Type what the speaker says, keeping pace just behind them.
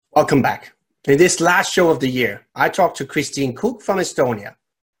Welcome back. In this last show of the year, I talked to Kristiine Kukk from Estonia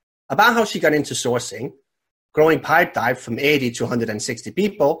about how she got into sourcing, growing pipe dive from 80 to 160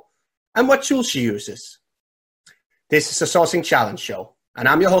 people, and what tools she uses. This is a Sourcing Challenge show, and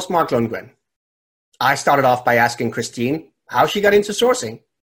I'm your host, Mark Lundgren. I started off by asking Kristiine how she got into sourcing.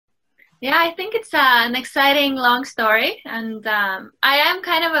 Yeah, I think it's an exciting, long story, and I am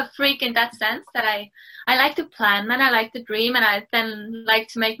kind of a freak in that sense that I like to plan and I like to dream, and I then like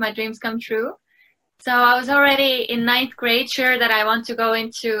to make my dreams come true. So I was already in 9th grade sure that I want to go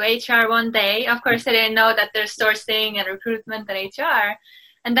into HR one day. Of course, I didn't know that there's sourcing and recruitment and HR.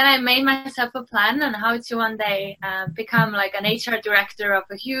 And then I made myself a plan on how to one day become like an HR director of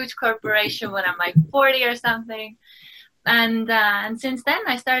a huge corporation when I'm like 40 or something. And since then,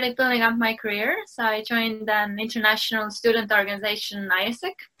 I started building up my career. So I joined an international student organization,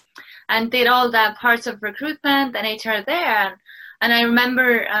 ISIC, and did all the parts of recruitment and HR there. And I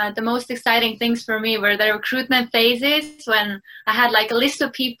remember the most exciting things for me were the recruitment phases when I had like a list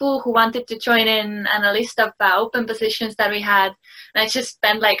of people who wanted to join in and a list of open positions that we had. And I just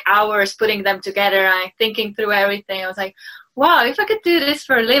spent like hours putting them together and thinking through everything. I was like, wow, if I could do this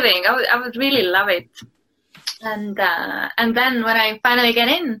for a living, I would really love it. And then when I finally get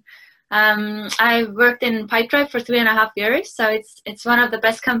in, I worked in Pipedrive for 3.5 years. So it's one of the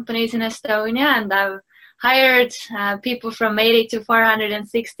best companies in Estonia, and I've hired people from 80 to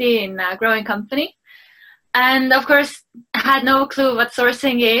 460 in a growing company. And of course, I had no clue what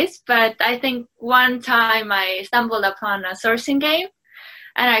sourcing is, but I think one time I stumbled upon a sourcing game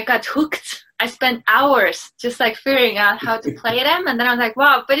and I got hooked. I spent hours just like figuring out how to play them. And then I was like,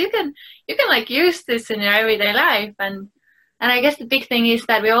 wow, but you can like use this in your everyday life. And I guess the big thing is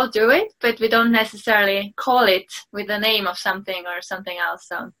that we all do it, but we don't necessarily call it with the name of something or something else.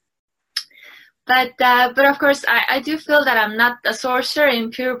 So. But of course, I do feel that I'm not a sourcer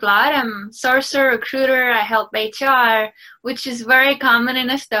in pure blood. I'm sourcer, recruiter, I help HR, which is very common in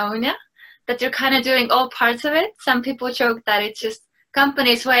Estonia, that you're kind of doing all parts of it. Some people joke that it's just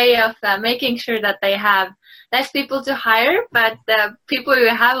company's way of making sure that they have less people to hire, but the people you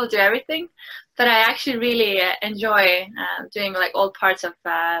have will do everything. But I actually really enjoy doing like all parts of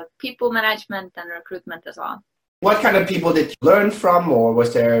people management and recruitment as well. What kind of people did you learn from, or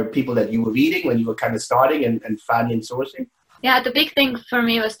was there people that you were reading when you were kind of starting and finding sourcing? Yeah, the big thing for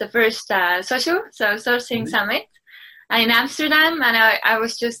me was the first sourcing summit in Amsterdam, and I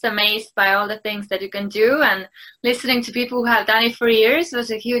was just amazed by all the things that you can do, and listening to people who have done it for years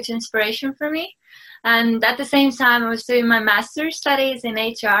was a huge inspiration for me. And at the same time, I was doing my master's studies in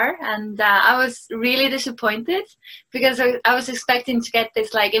HR, and I was really disappointed because I was expecting to get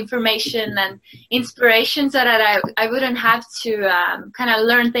this like information and inspiration so that I wouldn't have to kind of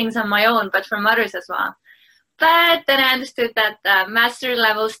learn things on my own, but from others as well. But then I understood that master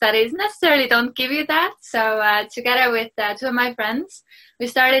level studies necessarily don't give you that. So together with two of my friends, we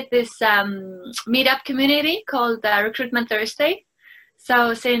started this meetup community called Recruitment Thursday.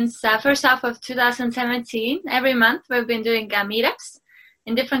 So since first half of 2017, every month we've been doing meetups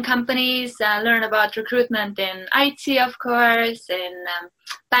in different companies, learn about recruitment in IT, of course, in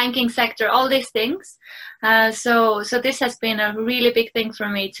banking sector, all these things. So this has been a really big thing for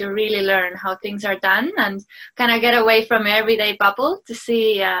me to really learn how things are done and kind of get away from your everyday bubble to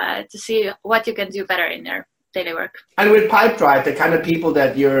see what you can do better in your daily work. And with Pipedrive, the kind of people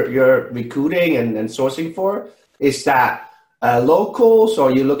that you're recruiting and sourcing for, is that locals, or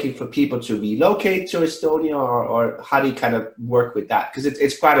are you looking for people to relocate to Estonia, or how do you kind of work with that? Because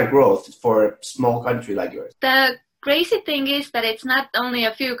it's quite a growth for a small country like yours. The crazy thing is that it's not only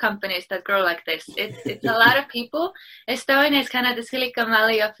a few companies that grow like this. It's a lot of people. Estonia is kind of the Silicon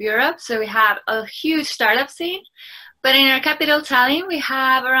Valley of Europe, so we have a huge startup scene. But in our capital, Tallinn, we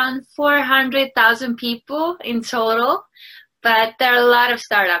have around 400,000 people in total. But there are a lot of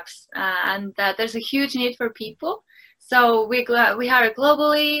startups, and there's a huge need for people. So we hire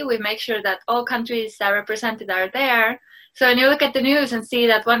globally. We make sure that all countries represented are there. So when you look at the news and see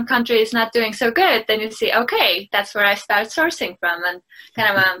that one country is not doing so good, then you see, okay, that's where I start sourcing from, and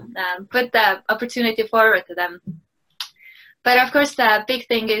kind of put the opportunity forward to them. But of course, the big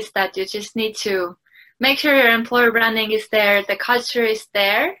thing is that you just need to make sure your employer branding is there, the culture is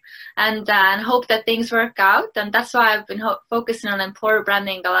there, and hope that things work out. And that's why I've been focusing on employer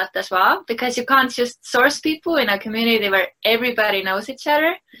branding a lot as well, because you can't just source people in a community where everybody knows each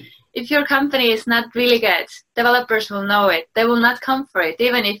other. If your company is not really good, developers will know it. They will not come for it,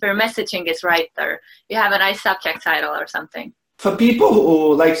 even if your messaging is right or you have a nice subject title or something. For people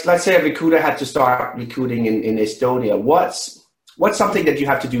who, like, let's say a recruiter had to start recruiting in Estonia, what what's something that you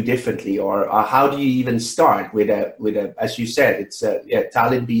have to do differently, or how do you even start with a as you said, it's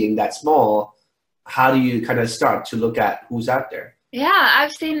Tallinn being that small. How do you kind of start to look at who's out there? Yeah,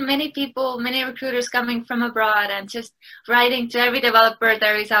 I've seen many people, many recruiters coming from abroad and just writing to every developer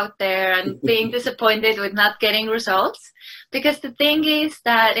there is out there and being disappointed with not getting results. Because the thing is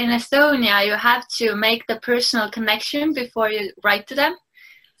that in Estonia, you have to make the personal connection before you write to them.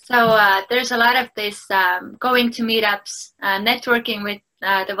 So there's a lot of this going to meetups, networking with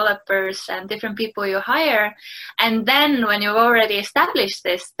developers and different people you hire. And then when you've already established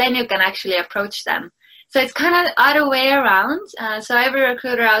this, then you can actually approach them. So it's kind of other way around. So every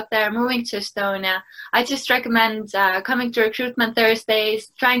recruiter out there moving to Estonia, I just recommend coming to Recruitment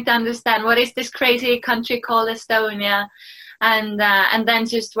Thursdays, trying to understand what is this crazy country called Estonia, and then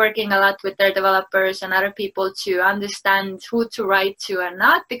just working a lot with their developers and other people to understand who to write to and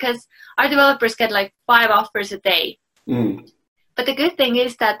not, because our developers get like 5 offers a day. But the good thing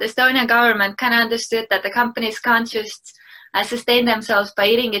is that the Estonian government kind of understood that the companies can't just sustain themselves by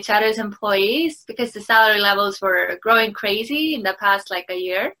eating each other's employees, because the salary levels were growing crazy in the past like a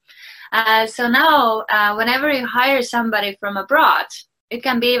year. So now whenever you hire somebody from abroad, it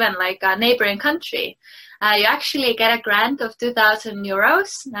can be even like a neighboring country, you actually get a grant of 2,000 euros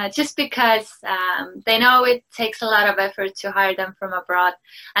just because they know it takes a lot of effort to hire them from abroad,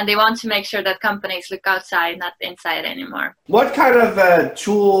 and they want to make sure that companies look outside, not inside anymore. What kind of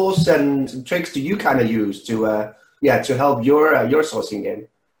tools and tricks do you kind of use to help your sourcing game?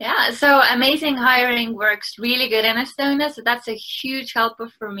 Yeah, so Amazing Hiring works really good in Estonia, so that's a huge helper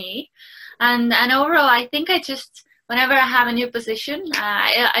for me. And overall, I think whenever I have a new position,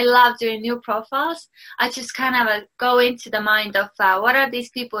 I love doing new profiles. I just kind of go into the mind of what are these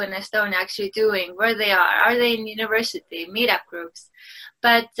people in Estonia actually doing, where they are they in university, meetup groups.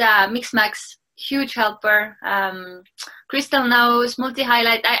 But Mixmax, huge helper. Crystal knows,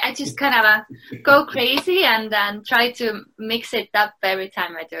 multi-highlight. I just kind of go crazy and then try to mix it up every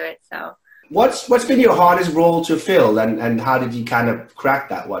time I do it. So what's been your hardest role to fill, and how did you kind of crack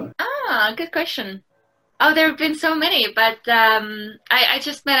that one? Good question. Oh, there have been so many, but I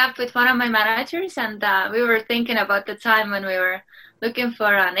just met up with one of my managers, and we were thinking about the time when we were looking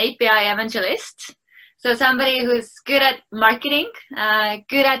for an API evangelist. So somebody who's good at marketing,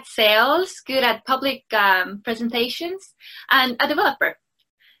 good at sales, good at public presentations, and a developer.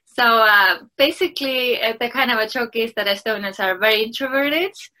 So basically, the kind of a joke is that Estonians are very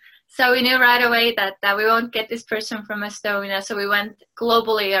introverted. So we knew right away that we won't get this person from Estonia. So we went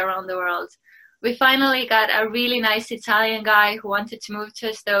globally around the world. We finally got a really nice Italian guy who wanted to move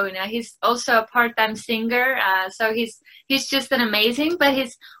to Estonia. He's also a part-time singer, so he's just an amazing, but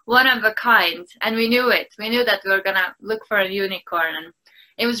he's one of a kind, and we knew it. We knew that we were gonna look for a unicorn, and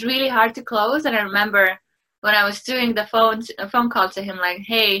it was really hard to close. And I remember when I was doing the phone call to him, like,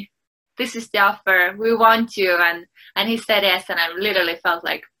 "Hey, this is the offer. We want you," and he said yes, and I literally felt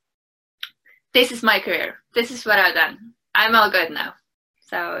like, this is my career. This is what I've done. I'm all good now.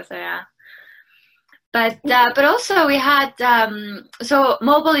 So yeah. But also we had, so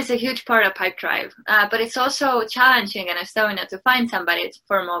mobile is a huge part of Pipedrive, but it's also challenging in Estonia to find somebody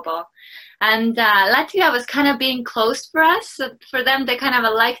for mobile. And Latvia was kind of being closed for us. So for them, they kind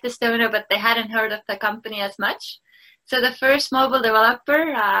of liked Estonia, but they hadn't heard of the company as much. So the first mobile developer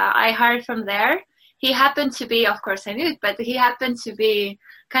I hired from there, he happened to be, of course I knew it, but he happened to be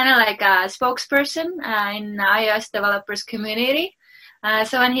kind of like a spokesperson in iOS developers community.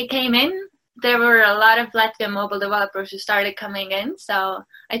 So when he came in, there were a lot of Latvian mobile developers who started coming in. So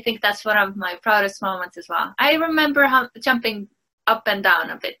I think that's one of my proudest moments as well. I remember jumping up and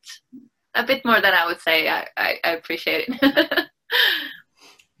down a bit more than I would say. I appreciate it.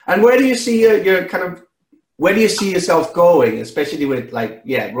 And where do you see where do you see yourself going, especially with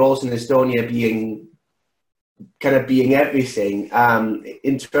roles in Estonia being everything,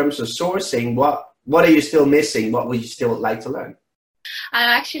 in terms of sourcing? What are you still missing? What would you still like to learn? I'm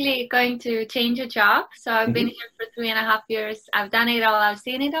actually going to change a job. So I've been here for 3.5 years. I've done it all. I've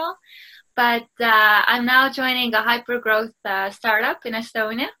seen it all. But I'm now joining a hyper-growth startup in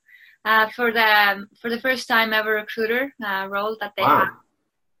Estonia for the first time ever recruiter role that they have.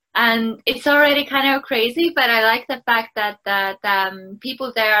 And it's already kind of crazy, but I like the fact that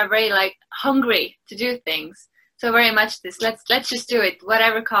people there are very hungry to do things. So very much this, let's just do it,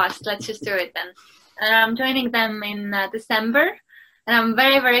 whatever cost, let's just do it. And I'm joining them in December. And I'm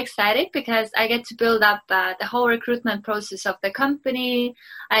very, very excited because I get to build up the whole recruitment process of the company.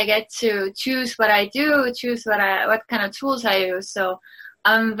 I get to choose what I do, choose what kind of tools I use. So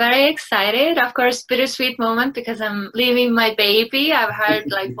I'm very excited. Of course, bittersweet moment because I'm leaving my baby. I've hired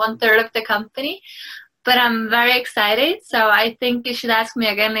 1/3 of the company. but I'm very excited. So I think you should ask me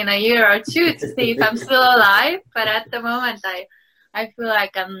again in a year or two to see if I'm still alive. But at the moment, I feel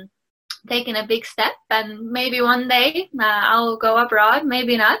like I'm taking a big step, and maybe one day I'll go abroad,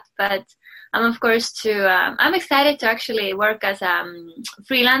 maybe not, but I'm of course I'm excited to actually work as a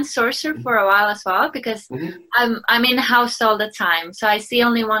freelance sourcer for a while as well, because I'm in house all the time, so I see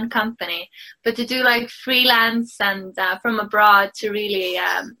only one company. But to do like freelance and from abroad to really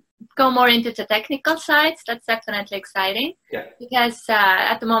go more into the technical sides, that's definitely exciting. Yeah. Because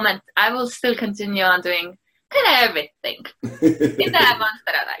at the moment I will still continue on doing kind of everything in the ones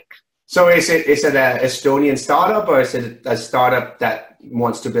that I like. So is it an Estonian startup, or is it a startup that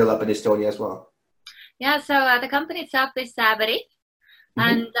wants to build up in Estonia as well? Yeah, so the company itself is Sabri,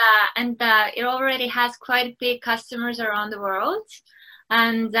 and it already has quite big customers around the world.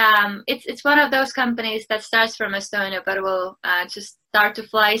 And it's one of those companies that starts from Estonia, but will just start to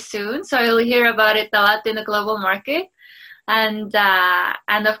fly soon. So you'll hear about it a lot in the global market, and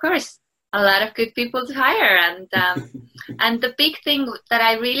of course, a lot of good people to hire. And and the big thing that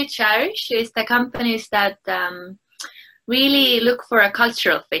I really cherish is the companies that really look for a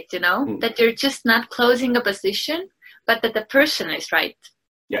cultural fit, that you're just not closing a position, but that the person is right.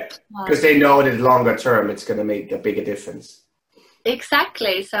 Yeah, because they know that longer term it's going to make a bigger difference.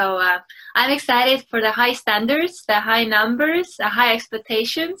 Exactly. So I'm excited for the high standards, the high numbers, the high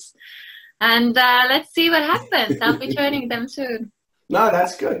expectations, and let's see what happens. I'll be joining them soon. No,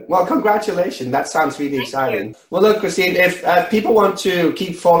 that's good. Well, congratulations. That sounds really exciting. Well, look, Kristiine, if people want to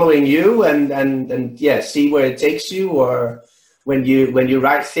keep following you and see where it takes you, or when you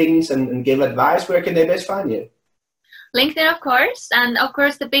write things and give advice, where can they best find you? LinkedIn, of course. And of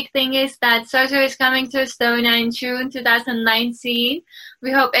course, the big thing is that Soto is coming to Estonia in June 2019.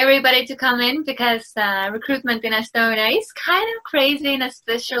 We hope everybody to come in, because recruitment in Estonia is kind of crazy in a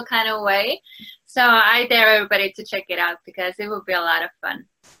special kind of way. So I dare everybody to check it out, because it will be a lot of fun.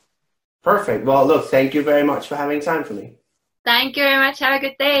 Perfect. Well, look, thank you very much for having time for me. Thank you very much. Have a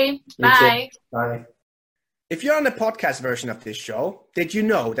good day. Bye. Bye. If you're on the podcast version of this show, did you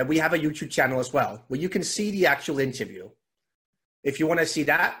know that we have a YouTube channel as well, where you can see the actual interview? If you want to see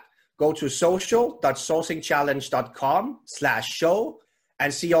that, go to social.sourcingchallenge.com/show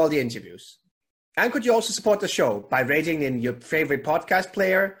and see all the interviews. And could you also support the show by rating in your favorite podcast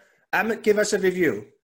player and give us a review?